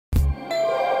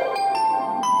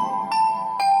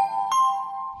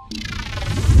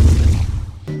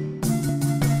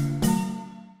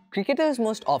Cricketers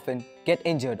most often get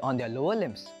injured on their lower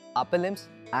limbs, upper limbs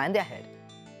and their head.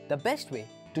 The best way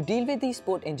to deal with these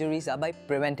sport injuries are by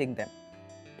preventing them.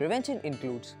 Prevention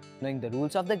includes knowing the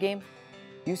rules of the game,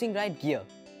 using right gear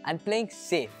and playing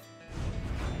safe.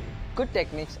 Good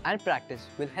techniques and practice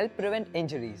will help prevent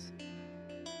injuries.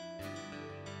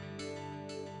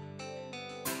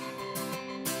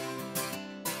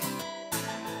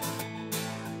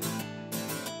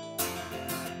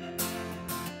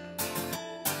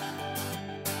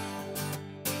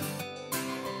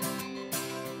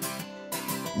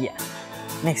 Yeah,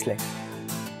 next leg.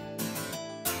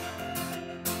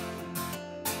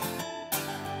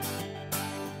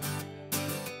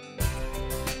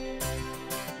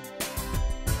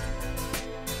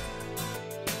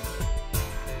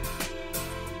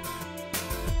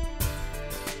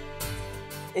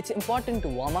 It's important to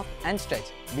warm up and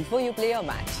stretch before you play your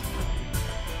match.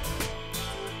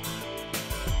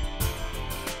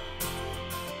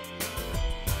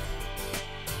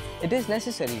 It is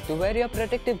necessary to wear your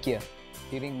protective gear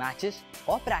during matches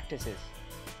or practices,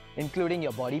 including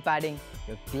your body padding,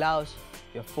 your gloves,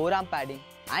 your forearm padding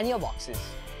and your boxes.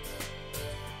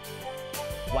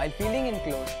 While fielding in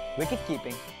close, wicket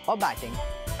keeping or batting,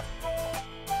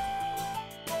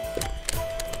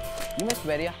 you must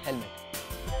wear your helmet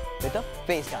with a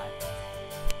face guard.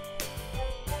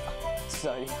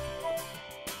 Sorry.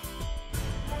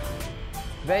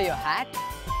 Wear your hat,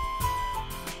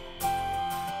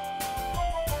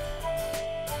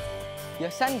 your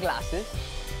sunglasses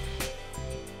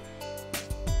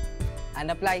and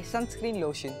apply sunscreen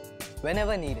lotion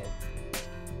whenever needed.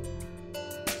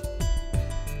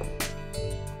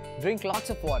 Drink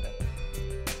lots of water.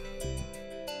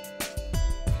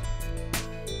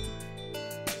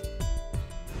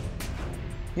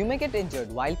 You may get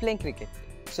injured while playing cricket,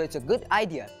 so it's a good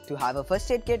idea to have a first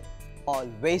aid kit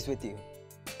always with you.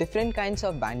 Different kinds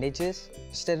of bandages,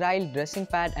 sterile dressing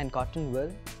pad and cotton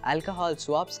wool, alcohol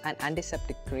swabs and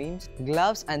antiseptic creams,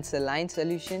 gloves and saline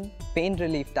solution, pain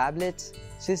relief tablets,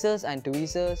 scissors and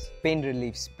tweezers, pain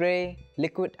relief spray,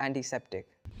 liquid antiseptic.